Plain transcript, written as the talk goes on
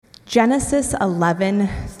Genesis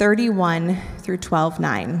 11:31 through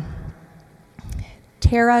 12:9.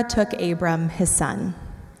 Terah took Abram his son,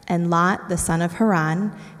 and Lot the son of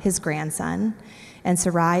Haran his grandson, and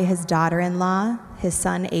Sarai his daughter-in-law, his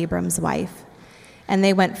son Abram's wife. And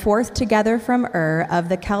they went forth together from Ur of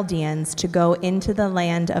the Chaldeans to go into the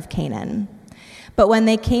land of Canaan. But when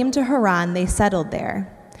they came to Haran, they settled there.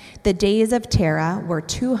 The days of Terah were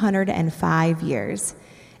 205 years,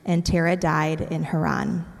 and Terah died in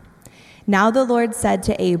Haran. Now the Lord said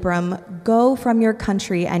to Abram, "Go from your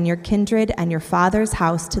country and your kindred and your father's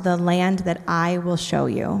house to the land that I will show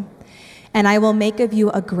you. And I will make of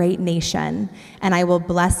you a great nation, and I will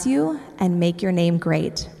bless you and make your name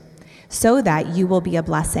great, so that you will be a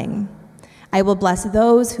blessing. I will bless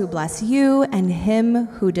those who bless you, and him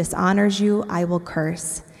who dishonors you I will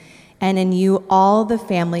curse. And in you all the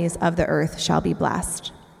families of the earth shall be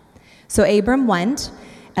blessed." So Abram went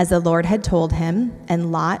as the Lord had told him, and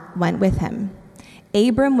Lot went with him.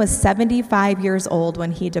 Abram was 75 years old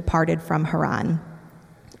when he departed from Haran.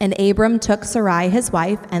 And Abram took Sarai his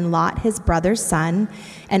wife, and Lot his brother's son,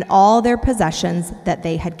 and all their possessions that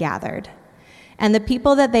they had gathered, and the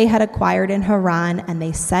people that they had acquired in Haran, and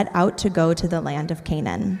they set out to go to the land of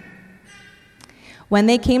Canaan. When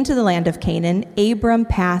they came to the land of Canaan, Abram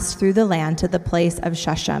passed through the land to the place of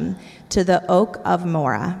Shechem, to the oak of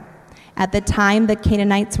Moreh. At the time the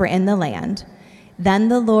Canaanites were in the land. Then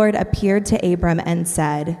the Lord appeared to Abram and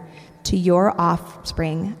said, "To your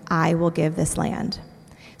offspring I will give this land."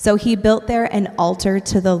 So he built there an altar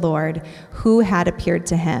to the Lord who had appeared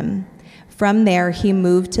to him. From there he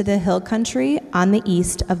moved to the hill country on the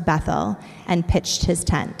east of Bethel and pitched his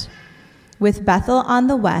tent, with Bethel on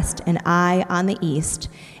the west and Ai on the east.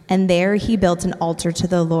 And there he built an altar to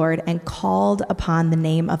the Lord and called upon the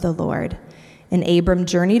name of the Lord. And Abram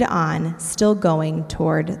journeyed on, still going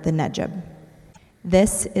toward the Negeb.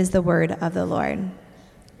 This is the word of the Lord.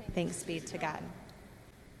 Thanks be to God.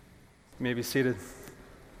 You may be seated.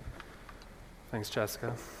 Thanks,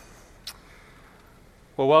 Jessica.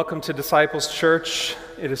 Well, welcome to Disciples Church.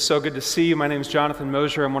 It is so good to see you. My name is Jonathan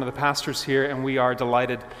Mosier. I'm one of the pastors here, and we are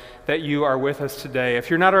delighted that you are with us today. If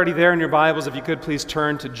you're not already there in your Bibles, if you could please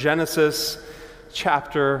turn to Genesis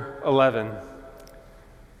chapter 11.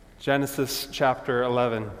 Genesis chapter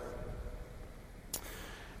 11.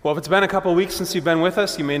 Well, if it's been a couple weeks since you've been with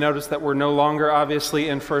us, you may notice that we're no longer obviously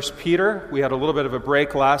in 1 Peter. We had a little bit of a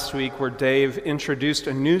break last week where Dave introduced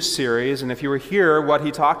a new series, and if you were here, what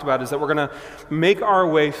he talked about is that we're going to make our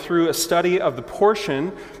way through a study of the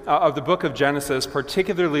portion of the book of Genesis,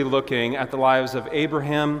 particularly looking at the lives of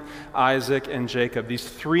Abraham, Isaac, and Jacob, these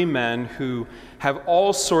three men who have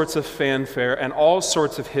all sorts of fanfare and all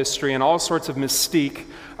sorts of history and all sorts of mystique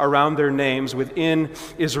around their names within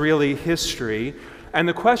Israeli history. And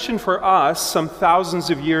the question for us, some thousands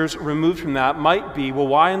of years removed from that, might be, well,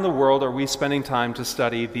 why in the world are we spending time to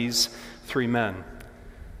study these three men?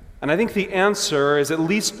 And I think the answer is at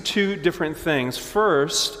least two different things.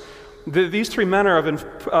 First, these three men are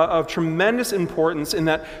of tremendous importance in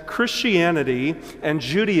that Christianity and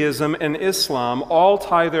Judaism and Islam all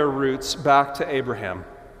tie their roots back to Abraham.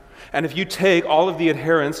 And if you take all of the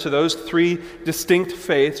adherents to those three distinct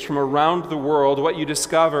faiths from around the world, what you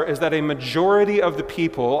discover is that a majority of the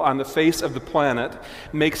people on the face of the planet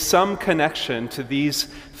make some connection to these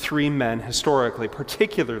three men historically,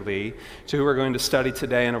 particularly to who we're going to study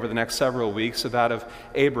today and over the next several weeks, so that of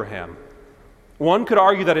Abraham. One could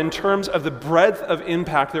argue that in terms of the breadth of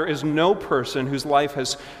impact, there is no person whose life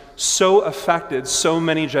has so affected so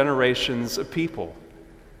many generations of people.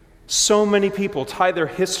 So many people tie their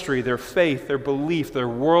history, their faith, their belief, their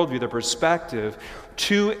worldview, their perspective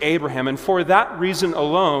to Abraham. And for that reason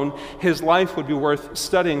alone, his life would be worth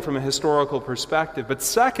studying from a historical perspective. But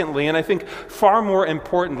secondly, and I think far more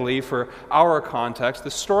importantly for our context,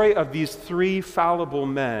 the story of these three fallible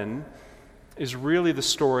men is really the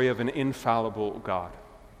story of an infallible God.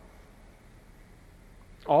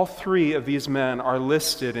 All three of these men are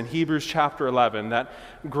listed in Hebrews chapter 11, that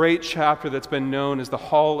great chapter that's been known as the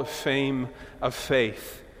Hall of Fame of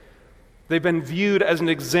Faith. They've been viewed as an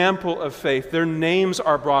example of faith. Their names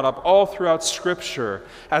are brought up all throughout Scripture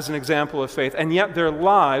as an example of faith, and yet their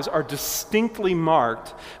lives are distinctly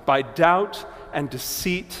marked by doubt and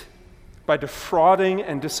deceit, by defrauding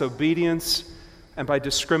and disobedience, and by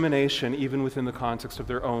discrimination, even within the context of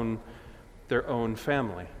their own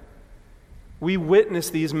family. We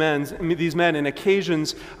witness these men in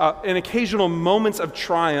occasional moments of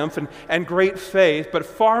triumph and great faith, but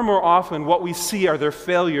far more often what we see are their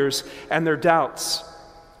failures and their doubts.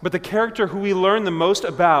 But the character who we learn the most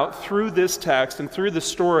about through this text and through the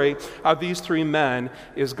story of these three men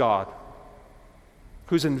is God.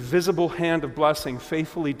 whose invisible hand of blessing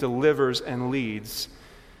faithfully delivers and leads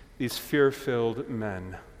these fear-filled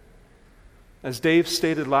men. As Dave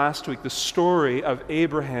stated last week, the story of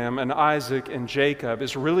Abraham and Isaac and Jacob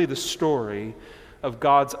is really the story of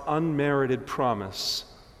God's unmerited promise,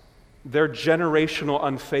 their generational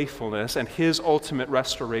unfaithfulness, and his ultimate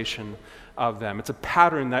restoration of them. It's a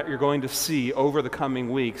pattern that you're going to see over the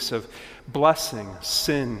coming weeks of blessing,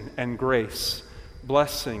 sin, and grace.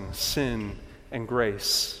 Blessing, sin, and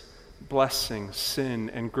grace. Blessing, sin,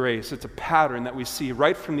 and grace. It's a pattern that we see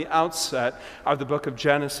right from the outset of the book of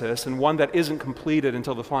Genesis, and one that isn't completed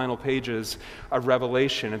until the final pages of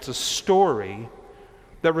Revelation. It's a story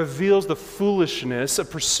that reveals the foolishness of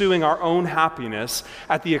pursuing our own happiness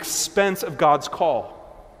at the expense of God's call.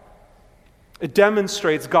 It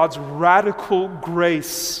demonstrates God's radical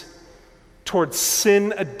grace towards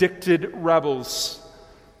sin-addicted rebels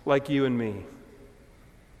like you and me.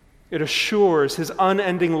 It assures his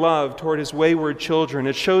unending love toward his wayward children.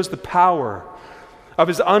 It shows the power of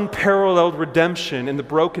his unparalleled redemption in the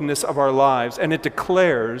brokenness of our lives. And it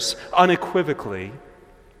declares unequivocally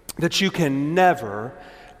that you can never,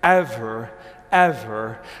 ever,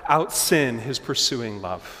 ever out-sin his pursuing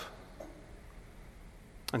love.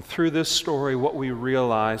 And through this story, what we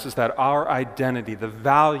realize is that our identity, the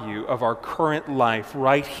value of our current life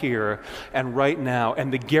right here and right now,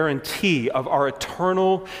 and the guarantee of our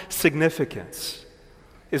eternal significance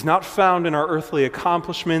is not found in our earthly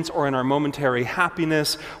accomplishments or in our momentary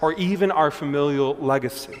happiness or even our familial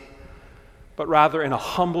legacy, but rather in a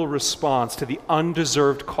humble response to the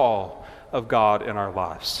undeserved call of God in our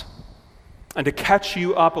lives. And to catch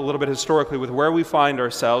you up a little bit historically with where we find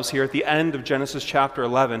ourselves here at the end of Genesis chapter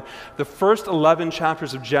 11, the first 11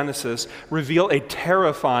 chapters of Genesis reveal a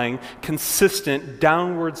terrifying, consistent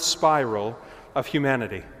downward spiral of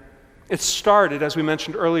humanity. It started, as we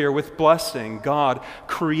mentioned earlier, with blessing. God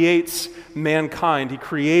creates mankind. He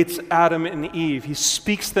creates Adam and Eve. He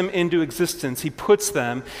speaks them into existence. He puts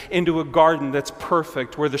them into a garden that's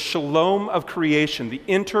perfect, where the shalom of creation, the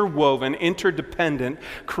interwoven, interdependent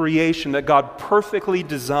creation that God perfectly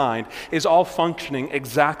designed, is all functioning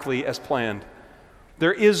exactly as planned.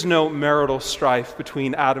 There is no marital strife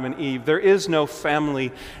between Adam and Eve. There is no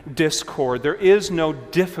family discord. There is no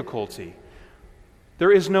difficulty.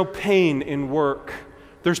 There is no pain in work.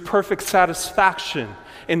 There's perfect satisfaction,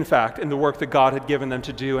 in fact, in the work that God had given them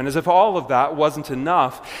to do. And as if all of that wasn't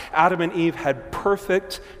enough, Adam and Eve had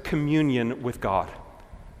perfect communion with God.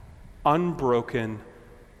 Unbroken,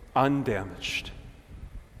 undamaged.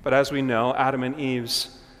 But as we know, Adam and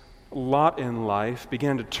Eve's lot in life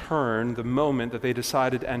began to turn the moment that they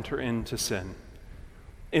decided to enter into sin.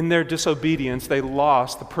 In their disobedience, they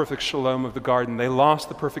lost the perfect shalom of the garden. They lost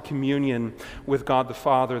the perfect communion with God the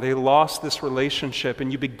Father. They lost this relationship,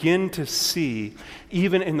 and you begin to see,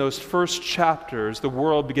 even in those first chapters, the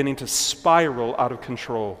world beginning to spiral out of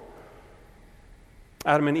control.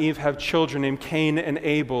 Adam and Eve have children named Cain and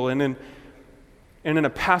Abel, and in a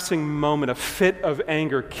passing moment, a fit of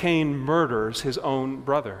anger, Cain murders his own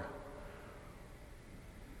brother.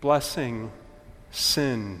 Blessing,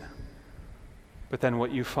 sin. But then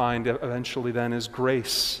what you find eventually then is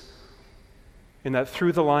grace, in that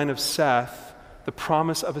through the line of Seth, the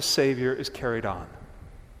promise of a Savior is carried on.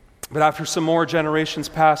 But after some more generations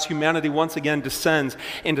pass, humanity once again descends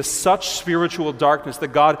into such spiritual darkness that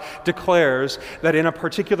God declares that in a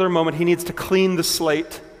particular moment he needs to clean the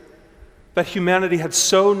slate, that humanity had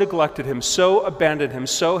so neglected him, so abandoned him,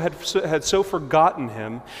 had so forgotten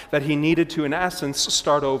him that he needed to, in essence,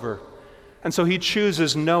 start over. And so he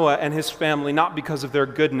chooses Noah and his family, not because of their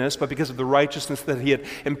goodness, but because of the righteousness that he had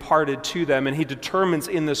imparted to them. And he determines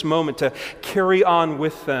in this moment to carry on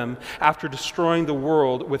with them after destroying the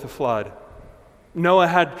world with a flood. Noah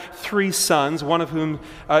had 3 sons, one of whom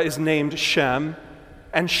is named Shem.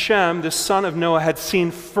 And Shem, the son of Noah, had seen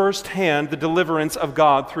firsthand the deliverance of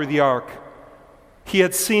God through the ark. He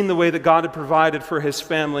had seen the way that God had provided for his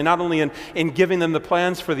family, not only in giving them the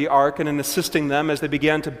plans for the ark and in assisting them as they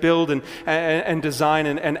began to build and design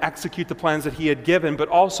and execute the plans that he had given, but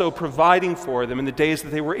also providing for them in the days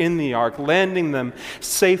that they were in the ark, landing them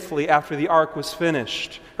safely after the ark was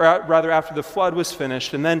finished, or rather after the flood was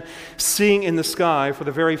finished, and then seeing in the sky for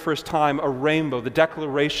the very first time a rainbow, the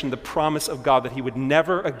declaration, the promise of God that he would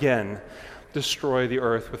never again destroy the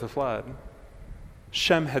earth with a flood.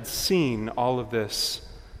 Shem had seen all of this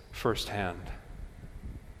firsthand.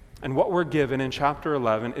 And what we're given in chapter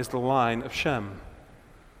 11 is the line of Shem.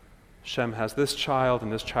 Shem has this child, and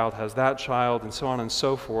this child has that child, and so on and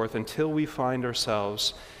so forth, until we find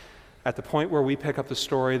ourselves at the point where we pick up the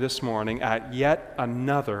story this morning at yet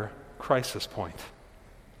another crisis point.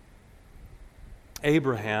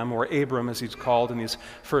 Abraham, or Abram as he's called in these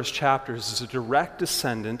first chapters, is a direct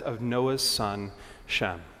descendant of Noah's son,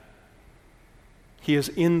 Shem. He is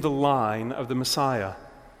in the line of the Messiah.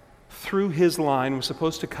 Through his line was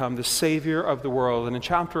supposed to come the Savior of the world. And in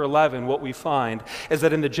chapter 11, what we find is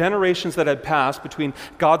that in the generations that had passed between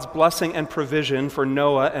God's blessing and provision for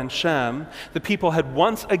Noah and Shem, the people had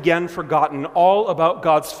once again forgotten all about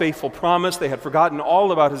God's faithful promise. They had forgotten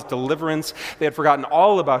all about his deliverance. They had forgotten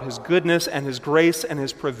all about his goodness and his grace and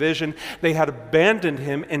his provision. They had abandoned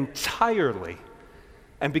him entirely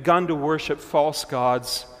and begun to worship false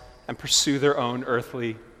gods and pursue their own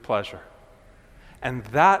earthly pleasure. And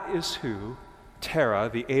that is who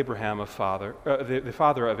Terah, the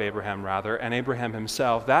father of Abraham, and Abraham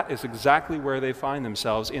himself, that is exactly where they find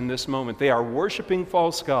themselves in this moment. They are worshiping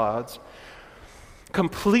false gods,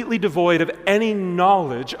 completely devoid of any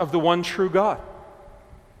knowledge of the one true God.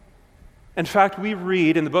 In fact, we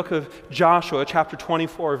read in the book of Joshua, chapter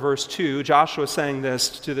 24, verse 2, Joshua saying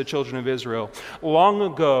this to the children of Israel: "Long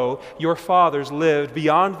ago, your fathers lived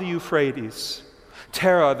beyond the Euphrates,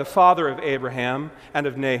 Terah, the father of Abraham and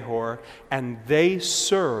of Nahor, and they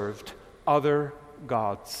served other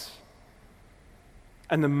gods."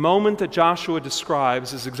 And the moment that Joshua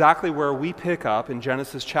describes is exactly where we pick up in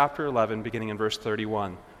Genesis chapter 11, beginning in verse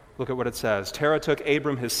 31. Look at what it says. "Terah took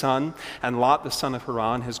Abram his son, and Lot the son of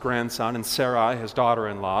Haran his grandson, and Sarai his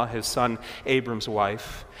daughter-in-law, his son Abram's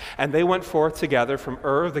wife. And they went forth together from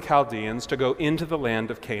Ur of the Chaldeans to go into the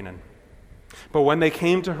land of Canaan. But when they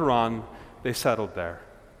came to Haran, they settled there.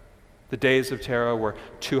 The days of Terah were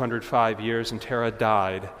 205 years, and Terah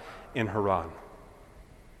died in Haran."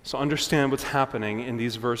 So understand what's happening in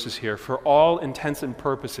these verses here. For all intents and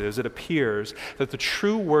purposes, it appears that the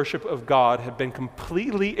true worship of God had been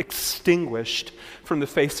completely extinguished from the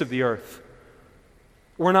face of the earth.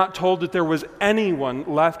 We're not told that there was anyone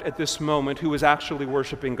left at this moment who was actually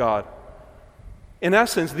worshiping God. In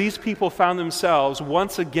essence, these people found themselves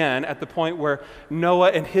once again at the point where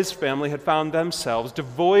Noah and his family had found themselves,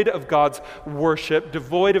 devoid of God's worship,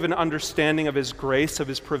 devoid of an understanding of his grace, of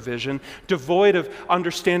his provision, devoid of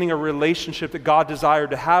understanding a relationship that God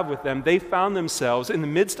desired to have with them. They found themselves in the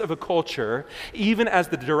midst of a culture, even as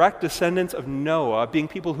the direct descendants of Noah, being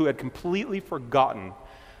people who had completely forgotten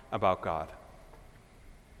about God.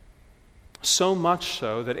 So much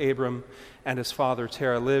so that Abram and his father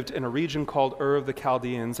Terah lived in a region called Ur of the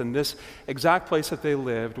Chaldeans, and this exact place that they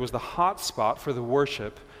lived was the hot spot for the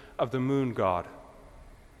worship of the moon god.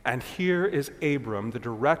 And here is Abram, the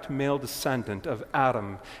direct male descendant of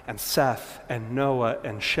Adam and Seth and Noah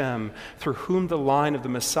and Shem, through whom the line of the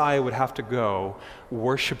Messiah would have to go,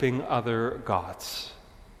 worshiping other gods.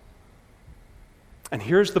 And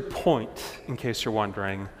here's the point, in case you're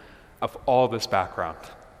wondering, of all this background.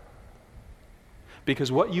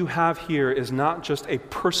 Because what you have here is not just a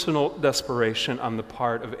personal desperation on the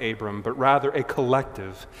part of Abram, but rather a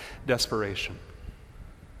collective desperation.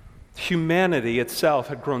 Humanity itself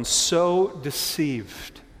had grown so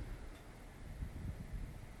deceived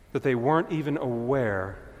that they weren't even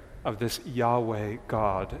aware of this Yahweh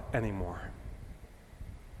God anymore.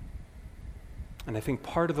 And I think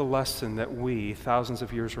part of the lesson that we, thousands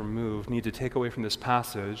of years removed, need to take away from this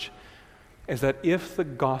passage is that if the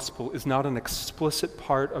gospel is not an explicit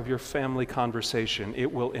part of your family conversation,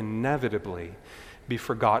 it will inevitably be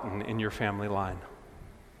forgotten in your family line.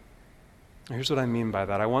 Here's what I mean by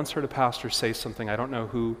that. I once heard a pastor say something, I don't know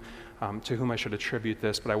to whom I should attribute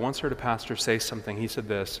this, but I once heard a pastor say something. He said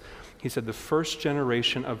this. He said, the first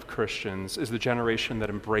generation of Christians is the generation that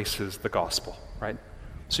embraces the gospel, right?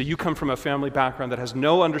 So you come from a family background that has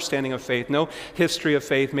no understanding of faith, no history of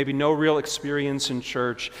faith, maybe no real experience in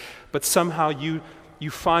church, but somehow you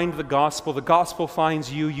find the gospel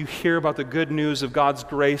finds you, you hear about the good news of God's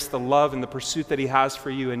grace, the love and the pursuit that he has for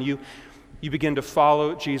you, and you begin to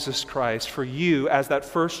follow Jesus Christ. For you, as that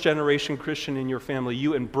first generation Christian in your family,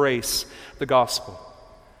 you embrace the gospel.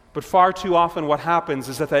 But far too often what happens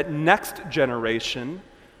is that next generation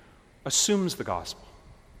assumes the gospel.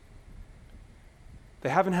 They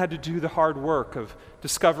haven't had to do the hard work of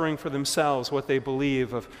discovering for themselves what they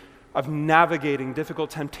believe, of navigating difficult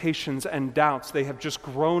temptations and doubts. They have just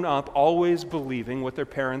grown up always believing what their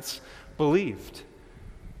parents believed.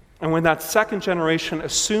 And when that second generation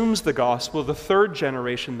assumes the gospel, the third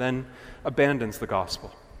generation then abandons the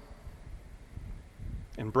gospel.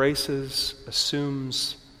 Embraces,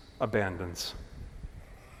 assumes, abandons.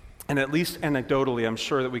 And at least anecdotally, I'm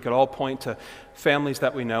sure that we could all point to families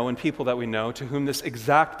that we know and people that we know to whom this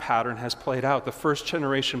exact pattern has played out. The first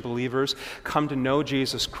generation believers come to know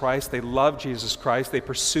Jesus Christ. They love Jesus Christ. They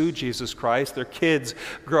pursue Jesus Christ. Their kids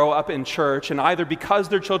grow up in church. And either because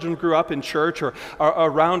their children grew up in church or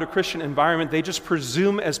around a Christian environment, they just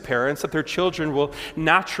presume as parents that their children will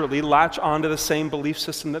naturally latch onto the same belief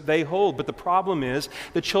system that they hold. But the problem is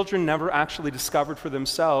the children never actually discovered for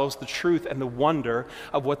themselves the truth and the wonder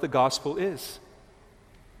of what the gospel is.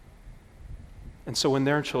 And so when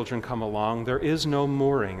their children come along, there is no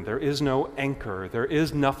mooring, there is no anchor, there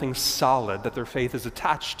is nothing solid that their faith is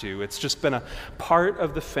attached to. It's just been a part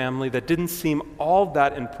of the family that didn't seem all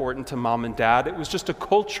that important to mom and dad. It was just a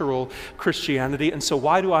cultural Christianity, and so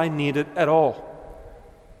why do I need it at all?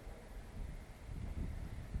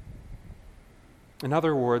 In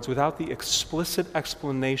other words, without the explicit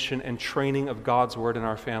explanation and training of God's word in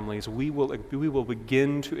our families, we will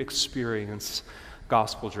begin to experience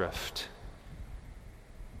gospel drift.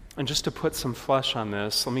 And just to put some flesh on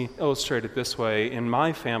this, let me illustrate it this way. In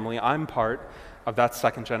my family, I'm part of that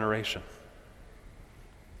second generation.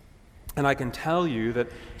 And I can tell you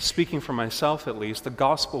that, speaking for myself at least, the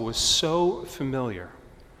gospel was so familiar.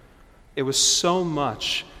 It was so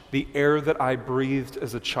much the air that I breathed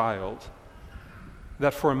as a child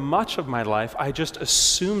that for much of my life, I just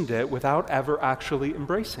assumed it without ever actually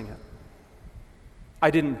embracing it. I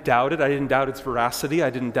didn't doubt it. I didn't doubt its veracity. I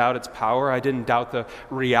didn't doubt its power. I didn't doubt the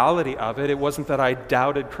reality of it. It wasn't that I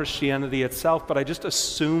doubted Christianity itself, but I just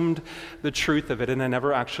assumed the truth of it, and I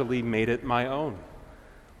never actually made it my own.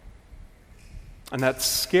 And that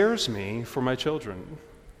scares me for my children.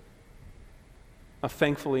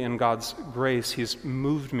 Thankfully, in God's grace, He's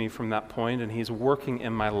moved me from that point, and He's working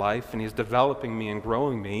in my life, and He's developing me and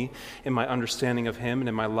growing me in my understanding of Him and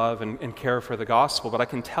in my love and care for the gospel. But I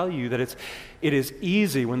can tell you that it is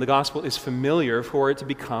easy when the gospel is familiar for it to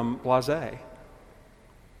become blasé.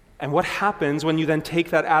 And what happens when you then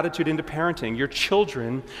take that attitude into parenting? Your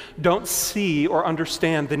children don't see or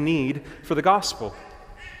understand the need for the gospel.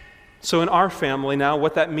 So in our family now,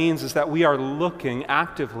 what that means is that we are looking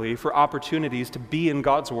actively for opportunities to be in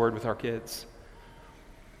God's Word with our kids,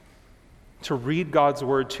 to read God's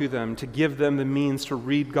Word to them, to give them the means to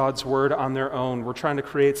read God's Word on their own. We're trying to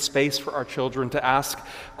create space for our children to ask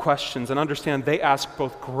questions and understand they ask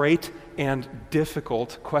both great and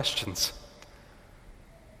difficult questions.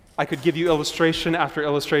 I could give you illustration after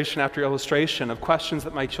illustration after illustration of questions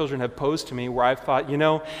that my children have posed to me where I've thought,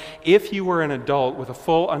 if you were an adult with a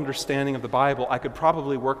full understanding of the Bible, I could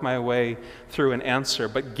probably work my way through an answer.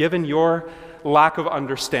 But given your lack of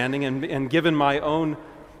understanding and given my own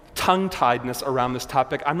tongue-tiedness around this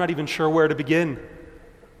topic, I'm not even sure where to begin.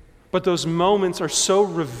 But those moments are so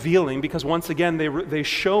revealing because once again, they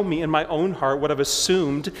show me in my own heart what I've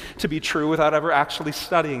assumed to be true without ever actually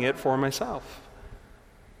studying it for myself.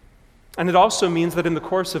 And it also means that in the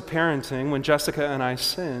course of parenting, when Jessica and I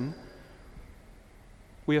sin,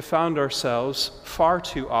 we have found ourselves far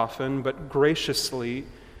too often, but graciously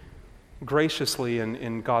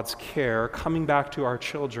in God's care, coming back to our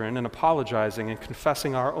children and apologizing and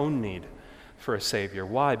confessing our own need for a Savior.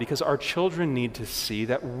 Why? Because our children need to see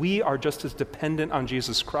that we are just as dependent on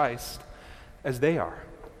Jesus Christ as they are.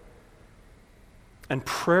 And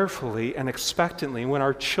prayerfully and expectantly, when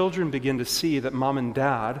our children begin to see that mom and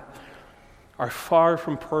dad are far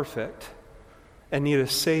from perfect and need a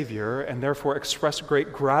Savior, and therefore express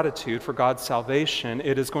great gratitude for God's salvation,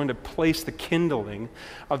 it is going to place the kindling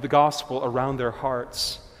of the gospel around their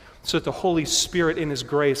hearts so that the Holy Spirit in His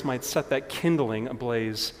grace might set that kindling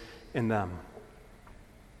ablaze in them.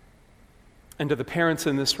 And to the parents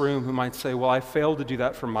in this room who might say, well, I failed to do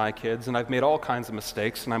that for my kids, and I've made all kinds of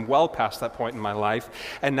mistakes, and I'm well past that point in my life,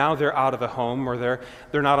 and now they're out of the home, or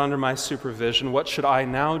they're not under my supervision, what should I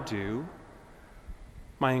now do?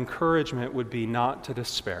 My encouragement would be not to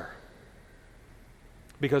despair.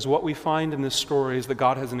 Because what we find in this story is that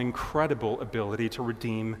God has an incredible ability to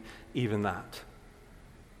redeem even that.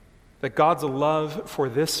 That God's love for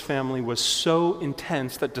this family was so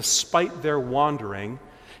intense that despite their wandering,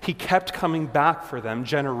 He kept coming back for them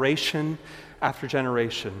generation after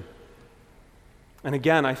generation. And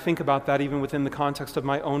again, I think about that even within the context of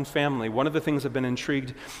my own family. One of the things I've been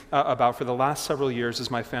intrigued about for the last several years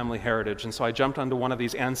is my family heritage. And so I jumped onto one of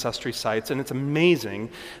these ancestry sites, and it's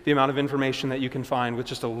amazing the amount of information that you can find with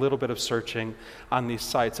just a little bit of searching on these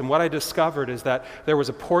sites. And what I discovered is that there was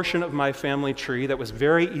a portion of my family tree that was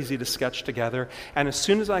very easy to sketch together. And as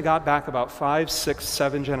soon as I got back about 5, 6,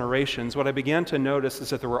 7 generations, what I began to notice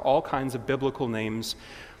is that there were all kinds of biblical names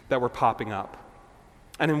that were popping up.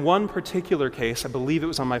 And in one particular case, I believe it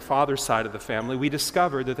was on my father's side of the family, we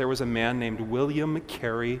discovered that there was a man named William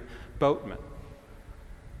Carey Boatman,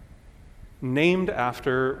 named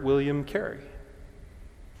after William Carey.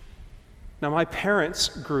 Now, my parents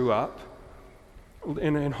grew up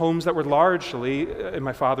in homes that were largely, in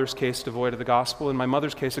my father's case, devoid of the gospel, in my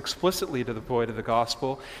mother's case, explicitly devoid of the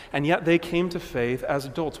gospel, and yet they came to faith as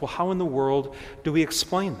adults. Well, how in the world do we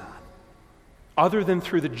explain that? Other than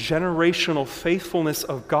through the generational faithfulness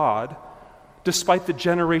of God, despite the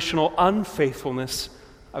generational unfaithfulness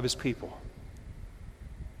of his people.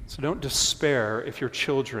 So don't despair if your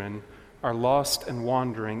children are lost and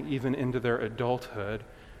wandering even into their adulthood.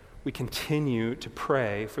 We continue to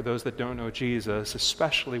pray for those that don't know Jesus,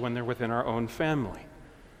 especially when they're within our own family.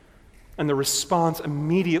 And the response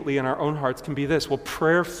immediately in our own hearts can be this: well,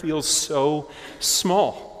 prayer feels so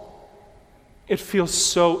small. It feels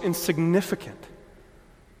so insignificant.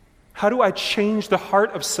 How do I change the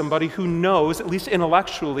heart of somebody who knows, at least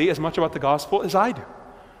intellectually, as much about the gospel as I do?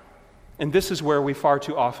 And this is where we far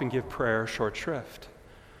too often give prayer short shrift.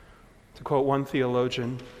 To quote one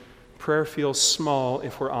theologian, prayer feels small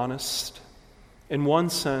if we're honest. In one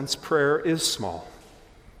sense, prayer is small.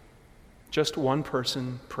 Just one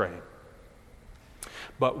person praying.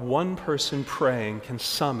 But one person praying can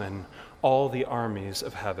summon all the armies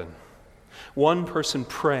of heaven. One person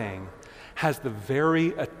praying has the very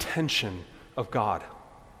attention of God.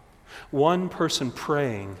 One person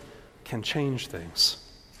praying can change things.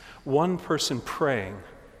 One person praying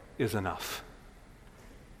is enough.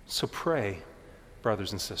 So pray,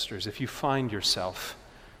 brothers and sisters, if you find yourself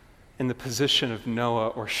in the position of Noah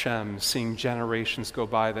or Shem, seeing generations go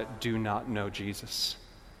by that do not know Jesus.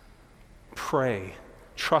 Pray,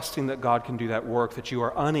 trusting that God can do that work that you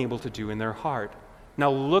are unable to do in their heart. Now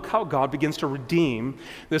look how God begins to redeem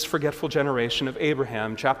this forgetful generation of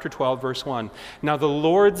Abraham. Chapter 12, verse 1. Now the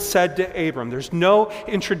Lord said to Abram, there's no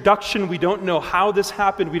introduction. We don't know how this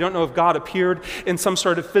happened. We don't know if God appeared in some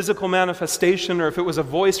sort of physical manifestation or if it was a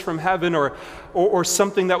voice from heaven or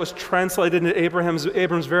something that was translated into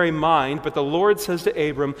Abram's very mind. But the Lord says to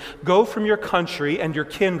Abram, go from your country and your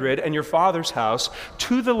kindred and your father's house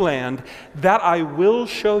to the land that I will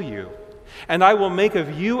show you. And I will make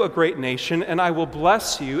of you a great nation, and I will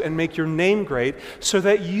bless you and make your name great, so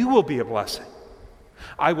that you will be a blessing.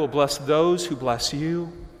 I will bless those who bless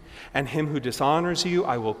you, and him who dishonors you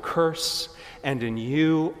I will curse, and in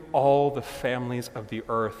you all the families of the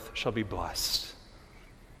earth shall be blessed.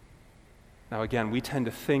 Now again, we tend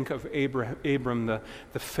to think of Abram the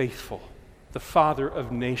faithful, the father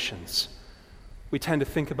of nations. We tend to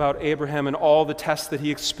think about Abraham and all the tests that he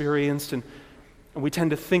experienced, and we tend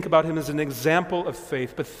to think about him as an example of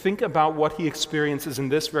faith, but think about what he experiences in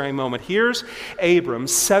this very moment. Here's Abram,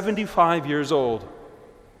 75 years old,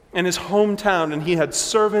 in his hometown, and he had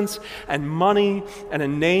servants and money and a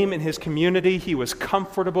name in his community. He was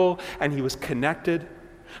comfortable and he was connected.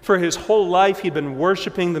 For his whole life, he'd been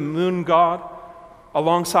worshiping the moon god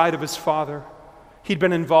alongside of his father. He'd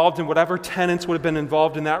been involved in whatever tenets would have been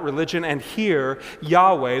involved in that religion, and here,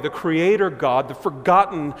 Yahweh, the creator God, the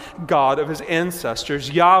forgotten God of his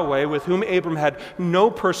ancestors, Yahweh, with whom Abram had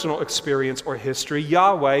no personal experience or history,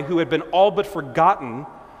 Yahweh, who had been all but forgotten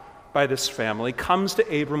by this family, comes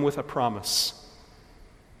to Abram with a promise.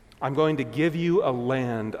 I'm going to give you a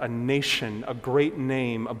land, a nation, a great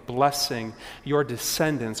name, a blessing. Your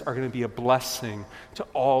descendants are going to be a blessing to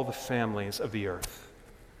all the families of the earth.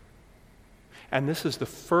 And this is the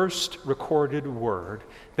first recorded word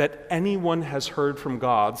that anyone has heard from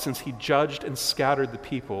God since he judged and scattered the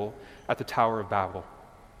people at the Tower of Babel.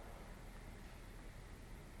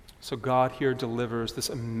 So God here delivers this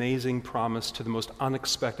amazing promise to the most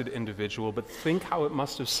unexpected individual, but think how it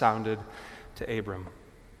must have sounded to Abram.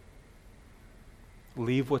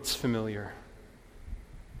 Leave what's familiar.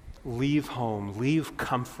 Leave home, leave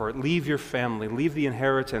comfort, leave your family, leave the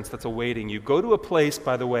inheritance that's awaiting you. Go to a place,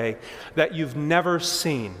 by the way, that you've never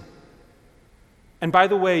seen. And by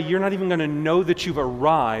the way, you're not even going to know that you've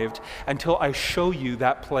arrived until I show you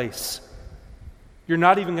that place. You're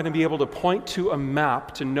not even going to be able to point to a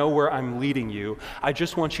map to know where I'm leading you. I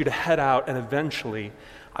just want you to head out, and eventually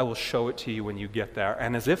I will show it to you when you get there.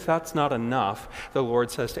 And as if that's not enough, the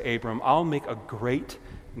Lord says to Abram, I'll make a great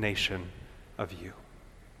nation of you.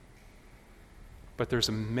 But there's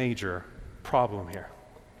a major problem here.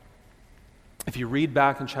 If you read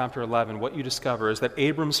back in chapter 11, what you discover is that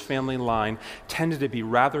Abram's family line tended to be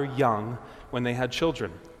rather young when they had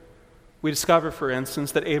children. We discover, for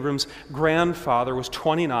instance, that Abram's grandfather was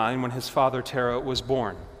 29 when his father Terah was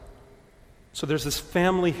born. So there's this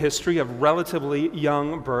family history of relatively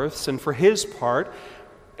young births, and for his part,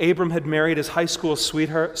 Abram had married his high school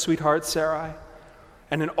sweetheart Sarai,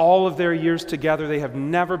 and in all of their years together, they have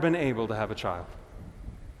never been able to have a child.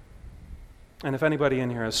 And if anybody in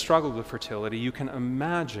here has struggled with fertility, you can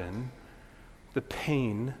imagine the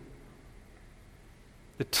pain,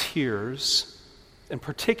 the tears, and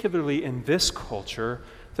particularly in this culture,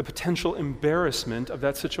 the potential embarrassment of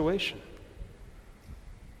that situation.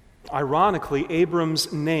 Ironically,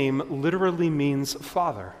 Abram's name literally means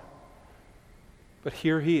father. But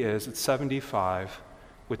here he is at 75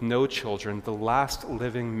 with no children, the last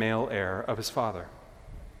living male heir of his father.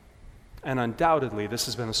 And undoubtedly, this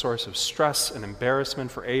has been a source of stress and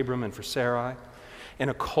embarrassment for Abram and for Sarai. In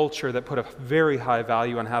a culture that put a very high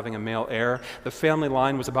value on having a male heir, the family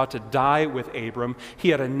line was about to die with Abram. He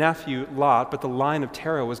had a nephew, Lot, but the line of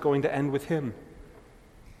Terah was going to end with him.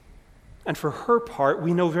 And for her part,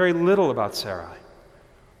 we know very little about Sarai.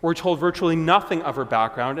 We're told virtually nothing of her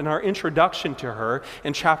background, and our introduction to her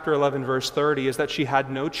in chapter 11, verse 30 is that she had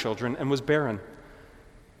no children and was barren.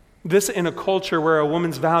 This in a culture where a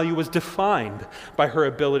woman's value was defined by her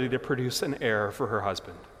ability to produce an heir for her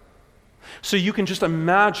husband. So you can just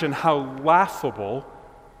imagine how laughable,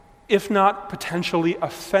 if not potentially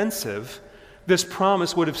offensive, this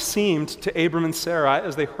promise would have seemed to Abram and Sarai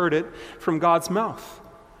as they heard it from God's mouth.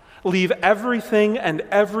 Leave everything and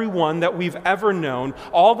everyone that we've ever known,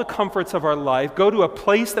 all the comforts of our life, go to a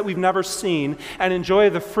place that we've never seen, and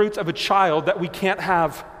enjoy the fruits of a child that we can't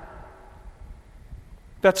have.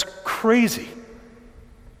 That's crazy.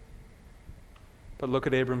 But look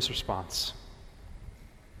at Abram's response.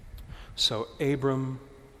 So Abram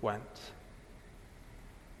went,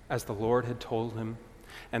 as the Lord had told him,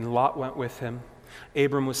 and Lot went with him.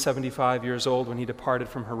 Abram was 75 years old when he departed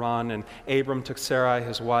from Haran, and Abram took Sarai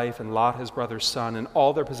his wife, and Lot his brother's son, and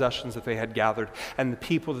all their possessions that they had gathered, and the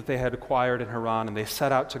people that they had acquired in Haran, and they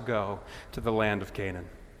set out to go to the land of Canaan.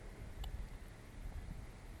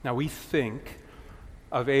 Now we think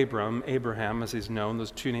of Abraham as he's known,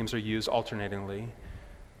 those two names are used alternatingly.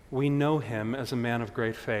 We know him as a man of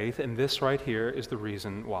great faith, and this right here is the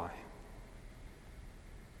reason why.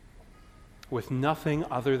 With nothing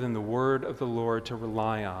other than the word of the Lord to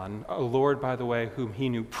rely on, a Lord, by the way, whom he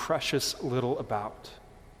knew precious little about.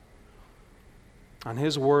 On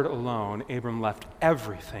his word alone, Abram left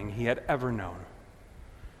everything he had ever known.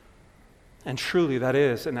 And truly, that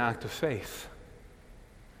is an act of faith.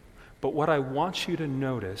 But what I want you to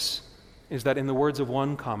notice is that in the words of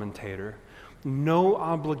one commentator, no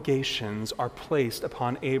obligations are placed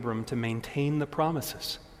upon Abram to maintain the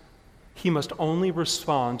promises. He must only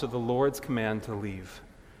respond to the Lord's command to leave.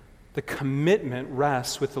 The commitment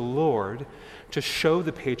rests with the Lord to show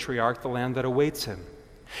the patriarch the land that awaits him.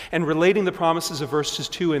 And relating the promises of verses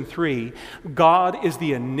 2 and 3, God is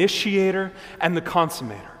the initiator and the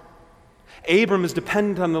consummator. Abram is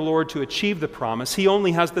dependent on the Lord to achieve the promise. He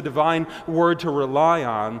only has the divine word to rely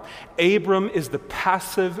on. Abram is the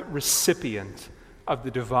passive recipient of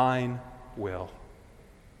the divine will.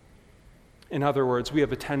 In other words, we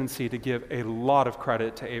have a tendency to give a lot of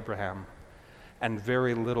credit to Abraham and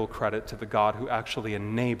very little credit to the God who actually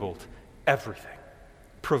enabled everything,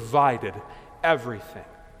 provided everything,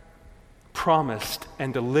 promised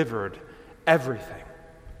and delivered everything.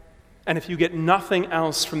 And if you get nothing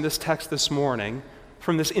else from this text this morning,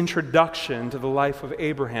 from this introduction to the life of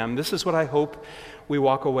Abraham, this is what I hope we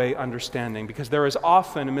walk away understanding, because there is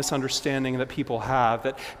often a misunderstanding that people have,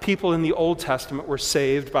 that people in the Old Testament were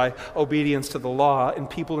saved by obedience to the law, and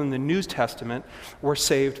people in the New Testament were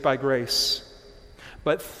saved by grace.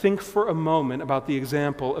 But think for a moment about the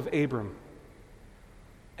example of Abram.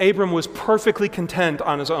 Abram was perfectly content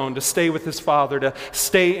on his own to stay with his father, to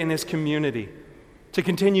stay in his community, to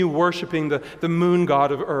continue worshiping the moon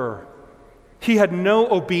god of Ur. He had no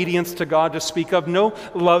obedience to God to speak of, no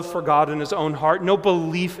love for God in his own heart, no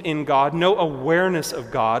belief in God, no awareness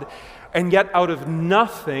of God. And yet out of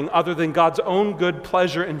nothing other than God's own good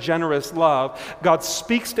pleasure and generous love, God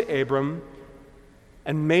speaks to Abram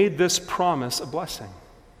and made this promise a blessing.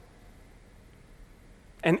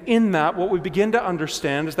 And in that, what we begin to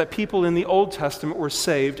understand is that people in the Old Testament were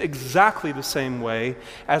saved exactly the same way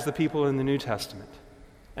as the people in the New Testament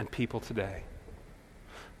and people today.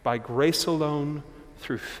 By grace alone,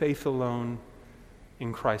 through faith alone,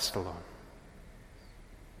 in Christ alone.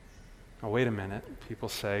 Now, wait a minute, people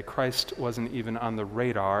say. Christ wasn't even on the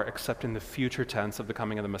radar except in the future tense of the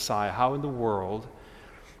coming of the Messiah. How in the world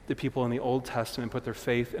did people in the Old Testament put their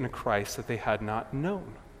faith in a Christ that they had not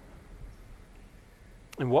known?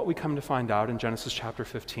 And what we come to find out in Genesis chapter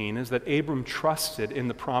 15 is that Abram trusted in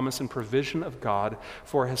the promise and provision of God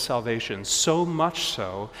for his salvation, so much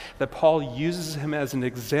so that Paul uses him as an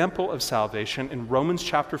example of salvation in Romans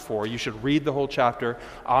chapter 4. You should read the whole chapter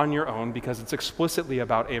on your own because it's explicitly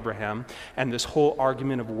about Abraham and this whole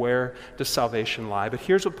argument of where does salvation lie. But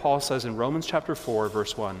here's what Paul says in Romans chapter 4,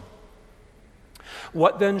 verse 1.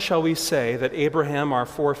 What then shall we say that Abraham, our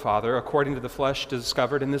forefather, according to the flesh,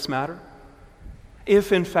 discovered in this matter?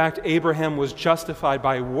 If, in fact, Abraham was justified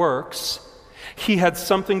by works, he had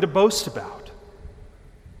something to boast about,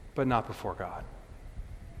 but not before God.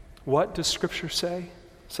 What does Scripture say,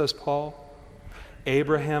 says Paul?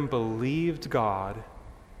 Abraham believed God,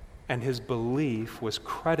 and his belief was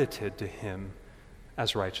credited to him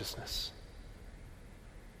as righteousness.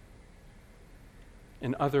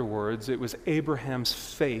 In other words, it was Abraham's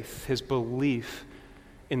faith, his belief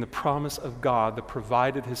in the promise of God that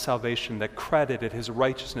provided his salvation, that credited his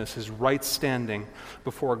righteousness, his right standing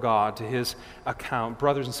before God to his account.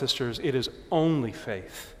 Brothers and sisters, it is only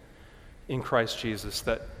faith in Christ Jesus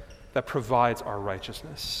that provides our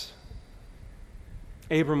righteousness.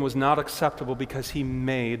 Abram was not acceptable because he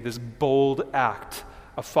made this bold act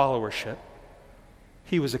of followership.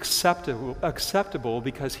 He was acceptable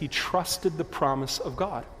because he trusted the promise of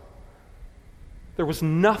God. There was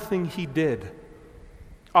nothing he did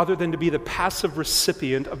other than to be the passive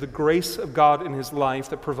recipient of the grace of God in his life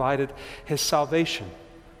that provided his salvation.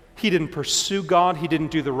 He didn't pursue God. He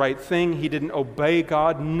didn't do the right thing. He didn't obey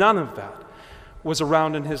God. None of that was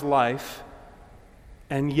around in his life.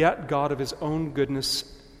 And yet God of his own goodness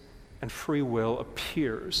and free will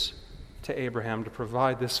appears to Abraham to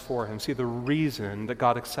provide this for him. See, the reason that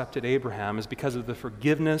God accepted Abraham is because of the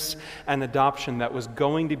forgiveness and adoption that was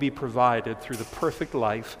going to be provided through the perfect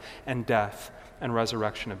life and death and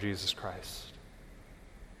resurrection of Jesus Christ.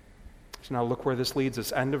 So now look where this leads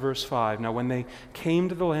us. End of verse 5. Now when they came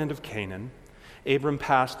to the land of Canaan, Abram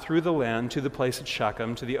passed through the land to the place at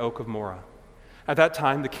Shechem, to the oak of Moreh. At that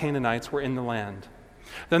time the Canaanites were in the land.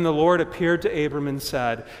 Then the Lord appeared to Abram and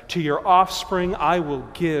said, "To your offspring I will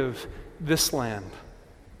give this land."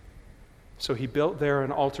 So he built there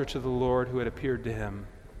an altar to the Lord who had appeared to him.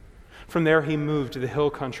 From there he moved to the hill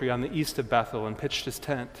country on the east of Bethel and pitched his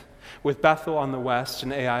tent, with Bethel on the west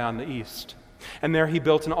and Ai on the east. And there he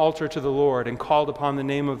built an altar to the Lord and called upon the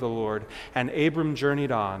name of the Lord. And Abram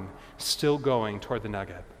journeyed on, still going toward the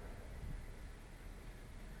Negeb.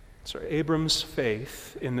 So Abram's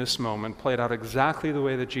faith in this moment played out exactly the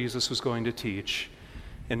way that Jesus was going to teach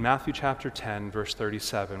in Matthew chapter 10, verse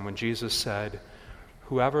 37, when Jesus said,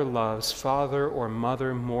 "Whoever loves father or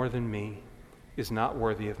mother more than me is not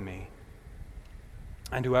worthy of me.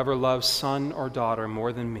 And whoever loves son or daughter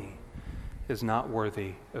more than me is not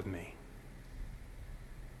worthy of me."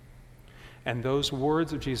 And those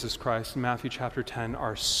words of Jesus Christ in Matthew chapter 10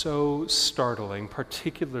 are so startling,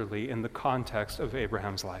 particularly in the context of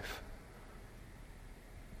Abraham's life.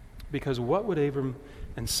 Because what would Abram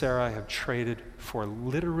and Sarai have traded for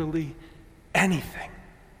literally anything?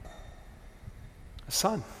 A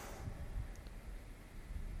son.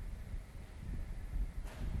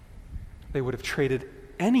 They would have traded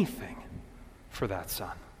anything for that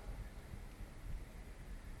son.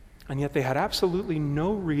 And yet they had absolutely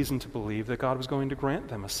no reason to believe that God was going to grant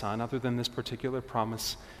them a son other than this particular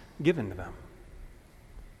promise given to them.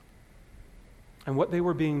 And what they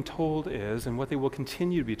were being told is, and what they will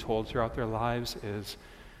continue to be told throughout their lives is,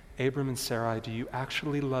 Abram and Sarai, do you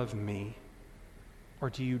actually love me, or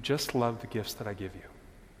do you just love the gifts that I give you?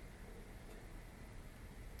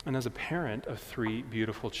 And as a parent of 3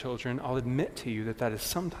 beautiful children, I'll admit to you that that is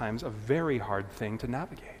sometimes a very hard thing to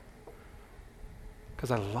navigate. Because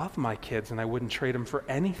I love my kids and I wouldn't trade them for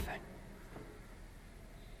anything.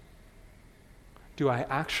 Do I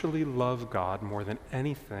actually love God more than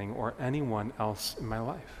anything or anyone else in my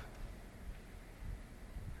life?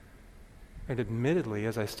 And admittedly,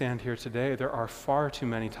 as I stand here today, there are far too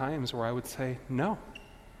many times where I would say no.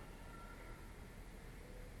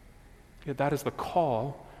 Yet that is the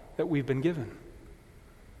call that we've been given.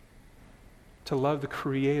 To love the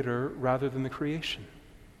Creator rather than the creation.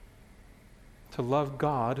 To love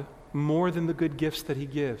God more than the good gifts that He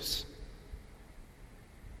gives.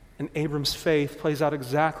 And Abram's faith plays out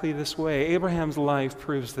exactly this way. Abraham's life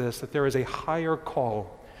proves this, that there is a higher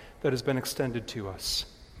call that has been extended to us.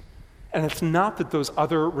 And it's not that those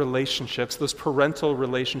other relationships, those parental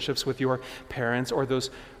relationships with your parents or those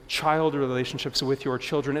child relationships with your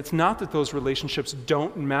children, it's not that those relationships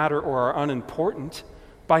don't matter or are unimportant.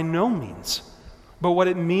 By no means. But what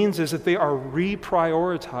it means is that they are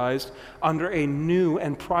reprioritized under a new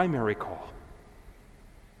and primary call.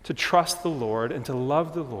 to trust the Lord and to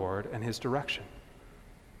love the Lord and his direction.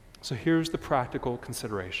 So here's the practical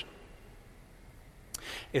consideration.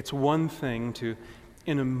 It's one thing to,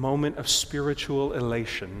 in a moment of spiritual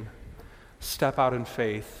elation, step out in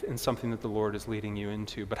faith in something that the Lord is leading you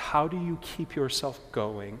into. But how do you keep yourself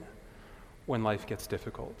going when life gets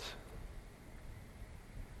difficult?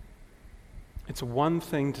 It's one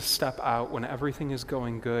thing to step out when everything is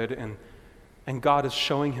going good and God is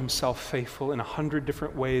showing himself faithful in 100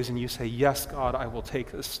 different ways, and you say, yes, God, I will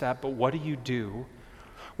take this step. But what do you do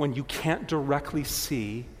when you can't directly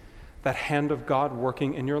see that hand of God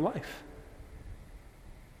working in your life?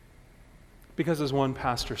 Because as one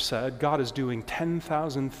pastor said, God is doing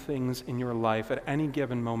 10,000 things in your life at any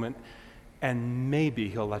given moment, and maybe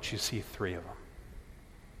he'll let you see 3 of them.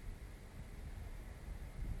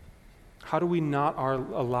 How do we not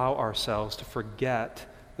allow ourselves to forget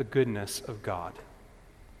the goodness of God?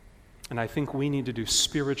 And I think we need to do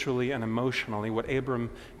spiritually and emotionally what Abram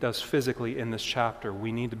does physically in this chapter.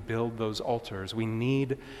 We need to build those altars. We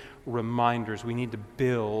need reminders. We need to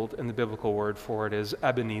build, and the biblical word for it is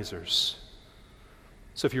Ebenezers.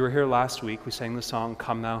 So if you were here last week, we sang the song,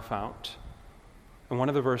 Come Thou Fount. And one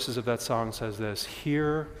of the verses of that song says this,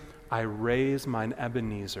 Here I raise mine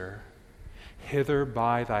Ebenezer, hither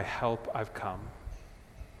by thy help I've come.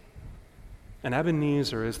 An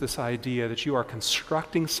Ebenezer is this idea that you are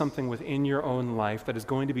constructing something within your own life that is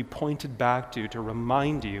going to be pointed back to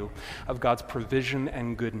remind you of God's provision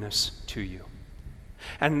and goodness to you.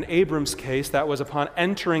 And in Abram's case, that was upon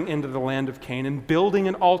entering into the land of Canaan, building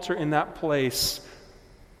an altar in that place,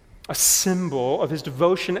 a symbol of his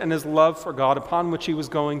devotion and his love for God, upon which he was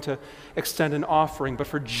going to extend an offering. But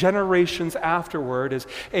for generations afterward, as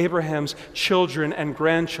Abraham's children and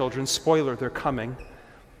grandchildren, spoiler, they're coming,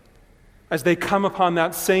 as they come upon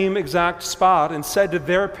that same exact spot and said to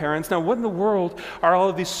their parents, now what in the world are all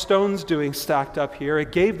of these stones doing stacked up here?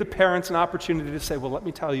 It gave the parents an opportunity to say, well, let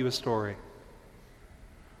me tell you a story.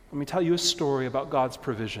 Let me tell you a story about God's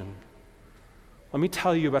provision. Let me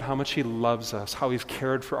tell you about how much he loves us, how he's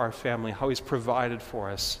cared for our family, how he's provided for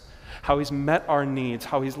us, how he's met our needs,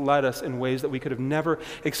 how he's led us in ways that we could have never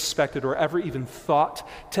expected or ever even thought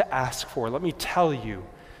to ask for. Let me tell you,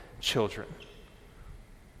 children,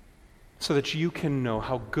 so that you can know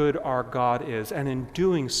how good our God is. And in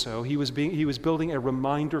doing so, he was building a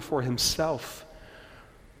reminder for himself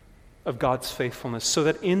of God's faithfulness, so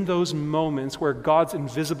that in those moments where God's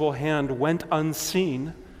invisible hand went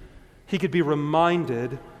unseen, he could be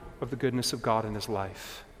reminded of the goodness of God in his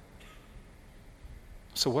life.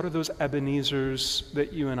 So what are those Ebenezers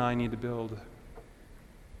that you and I need to build?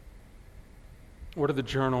 What are the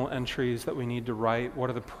journal entries that we need to write? What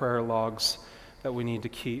are the prayer logs that we need to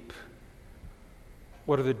keep?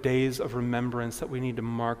 What are the days of remembrance that we need to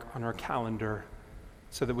mark on our calendar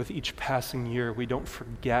so that with each passing year we don't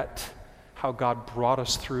forget how God brought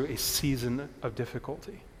us through a season of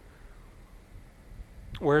difficulty?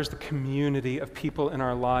 Where's the community of people in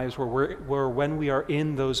our lives where when we are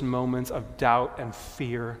in those moments of doubt and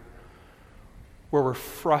fear, where we're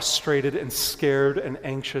frustrated and scared and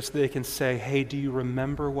anxious, they can say, hey, do you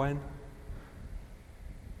remember when?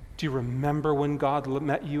 Do you remember when God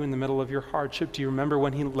met you in the middle of your hardship? Do you remember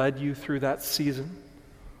when he led you through that season?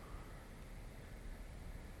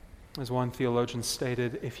 As one theologian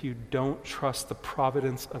stated, if you don't trust the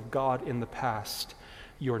providence of God in the past,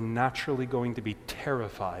 you're naturally going to be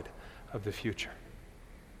terrified of the future.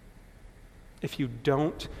 If you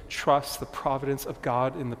don't trust the providence of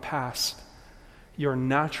God in the past, you're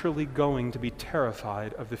naturally going to be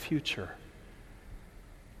terrified of the future.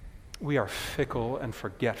 We are fickle and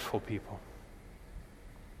forgetful people.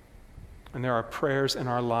 And there are prayers in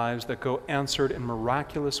our lives that go answered in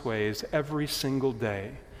miraculous ways every single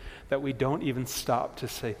day that we don't even stop to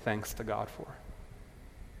say thanks to God for.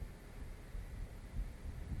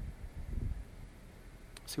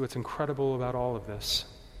 See, what's incredible about all of this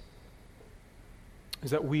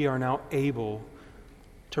is that we are now able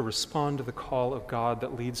to respond to the call of God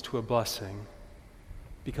that leads to a blessing,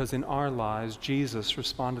 because in our lives, Jesus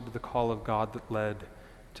responded to the call of God that led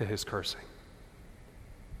to his cursing.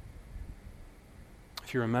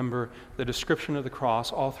 If you remember, the description of the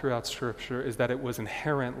cross all throughout Scripture is that it was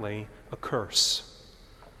inherently a curse.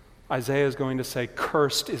 Isaiah is going to say,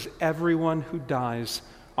 cursed is everyone who dies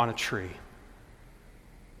on a tree.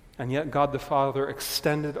 And yet God the Father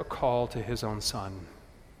extended a call to his own Son.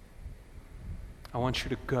 I want you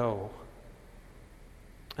to go,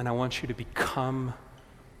 and I want you to become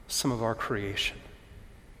some of our creation.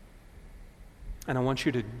 And I want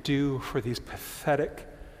you to do for these pathetic,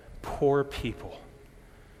 poor people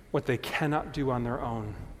what they cannot do on their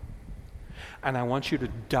own. And I want you to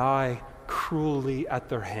die cruelly at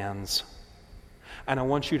their hands. And I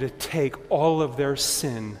want you to take all of their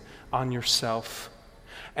sin on yourself,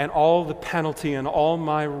 and all the penalty and all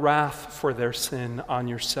my wrath for their sin on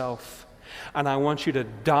yourself. And I want you to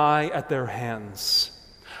die at their hands.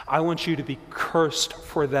 I want you to be cursed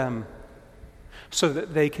for them so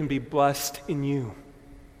that they can be blessed in you.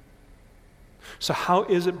 So how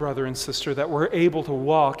is it, brother and sister, that we're able to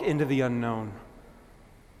walk into the unknown?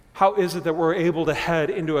 How is it that we're able to head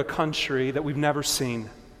into a country that we've never seen?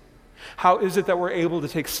 How is it that we're able to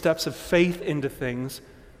take steps of faith into things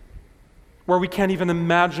where we can't even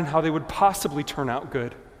imagine how they would possibly turn out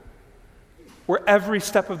good? Where every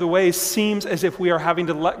step of the way seems as if we are having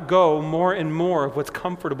to let go more and more of what's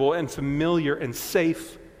comfortable and familiar and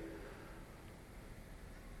safe.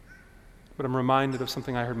 But I'm reminded of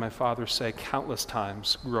something I heard my father say countless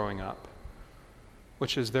times growing up,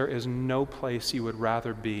 which is there is no place you would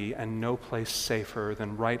rather be and no place safer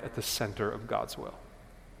than right at the center of God's will.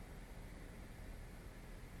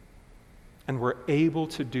 And we're able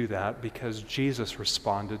to do that because Jesus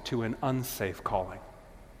responded to an unsafe calling,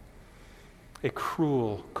 a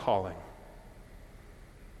cruel calling,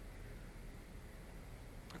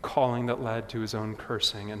 a calling that led to his own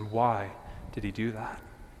cursing. And why did he do that?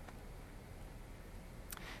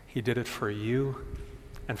 He did it for you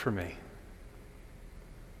and for me,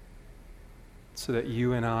 so that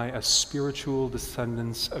you and I, as spiritual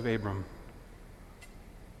descendants of Abram,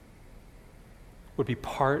 would be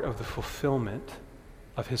part of the fulfillment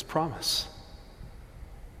of his promise,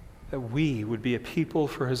 that we would be a people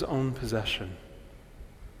for his own possession,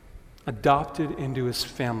 adopted into his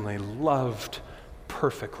family, loved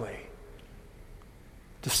perfectly,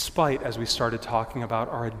 despite, as we started talking about,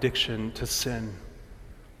 our addiction to sin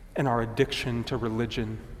and our addiction to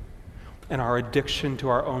religion and our addiction to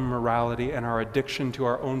our own morality and our addiction to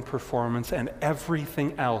our own performance and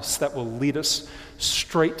everything else that will lead us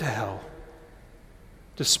straight to hell.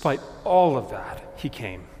 Despite all of that, he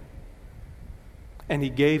came. And he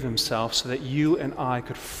gave himself so that you and I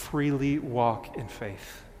could freely walk in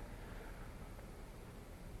faith.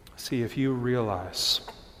 See, if you realize,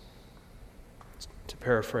 to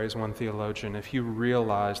paraphrase one theologian, if you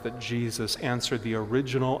realize that Jesus answered the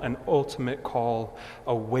original and ultimate call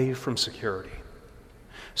away from security,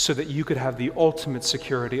 so that you could have the ultimate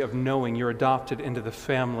security of knowing you're adopted into the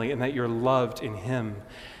family and that you're loved in him,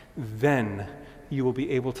 then you will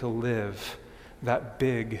be able to live that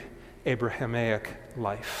big Abrahamic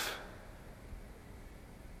life.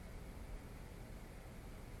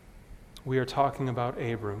 We are talking about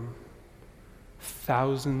Abram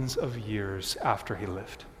thousands of years after he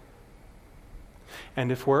lived.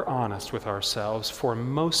 And if we're honest with ourselves, for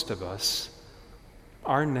most of us,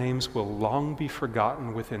 our names will long be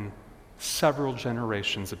forgotten within several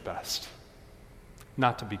generations at best.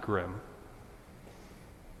 Not to be grim.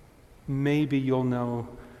 Maybe you'll know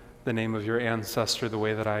the name of your ancestor the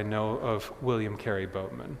way that I know of William Carey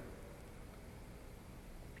Boatman.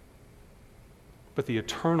 But the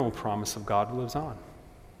eternal promise of God lives on.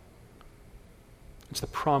 It's the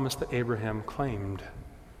promise that Abraham claimed.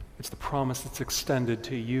 It's the promise that's extended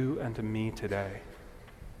to you and to me today.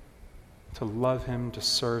 To love him, to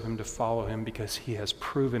serve him, to follow him, because he has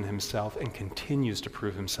proven himself and continues to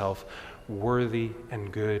prove himself worthy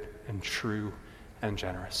and good and true and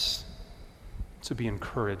generous. So be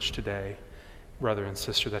encouraged today, brother and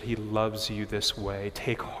sister, that he loves you this way.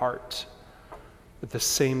 Take heart that the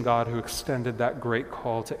same God who extended that great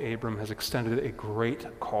call to Abram has extended a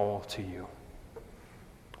great call to you.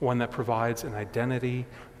 One that provides an identity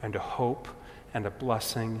and a hope and a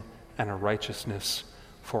blessing and a righteousness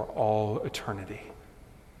for all eternity.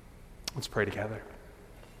 Let's pray together.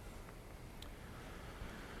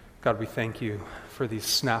 God, we thank you for these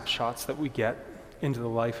snapshots that we get into the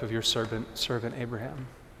life of your servant Abraham.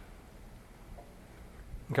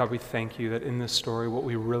 God, we thank you that in this story what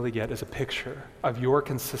we really get is a picture of your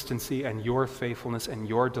consistency and your faithfulness and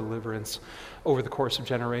your deliverance over the course of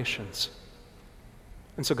generations.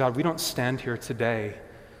 And so, God, we don't stand here today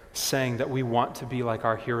saying that we want to be like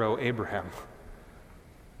our hero Abraham.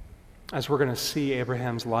 As we're going to see,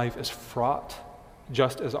 Abraham's life is fraught,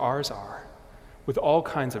 just as ours are, with all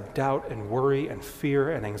kinds of doubt and worry and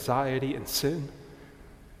fear and anxiety and sin.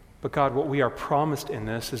 But God, what we are promised in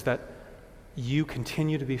this is that you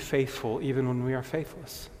continue to be faithful even when we are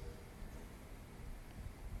faithless.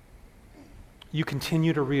 You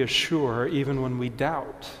continue to reassure even when we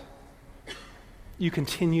doubt. You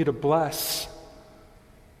continue to bless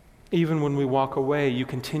even when we walk away. You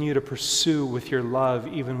continue to pursue with your love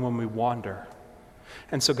even when we wander.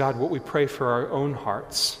 And so, God, what we pray for our own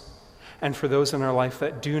hearts and for those in our life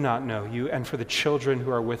that do not know you, and for the children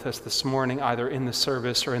who are with us this morning, either in the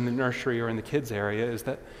service or in the nursery or in the kids area, is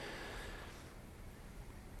that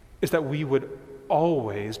we would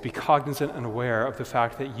always be cognizant and aware of the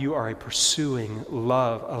fact that you are a pursuing,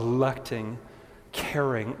 love, electing,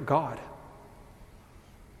 caring God.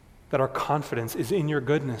 That our confidence is in your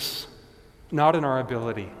goodness, not in our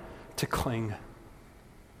ability to cling.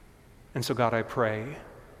 And so, God, I pray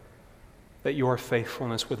that your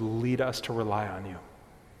faithfulness would lead us to rely on you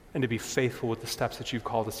and to be faithful with the steps that you've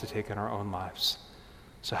called us to take in our own lives.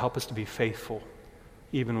 So help us to be faithful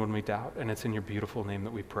even when we doubt. And it's in your beautiful name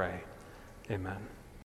that we pray. Amen.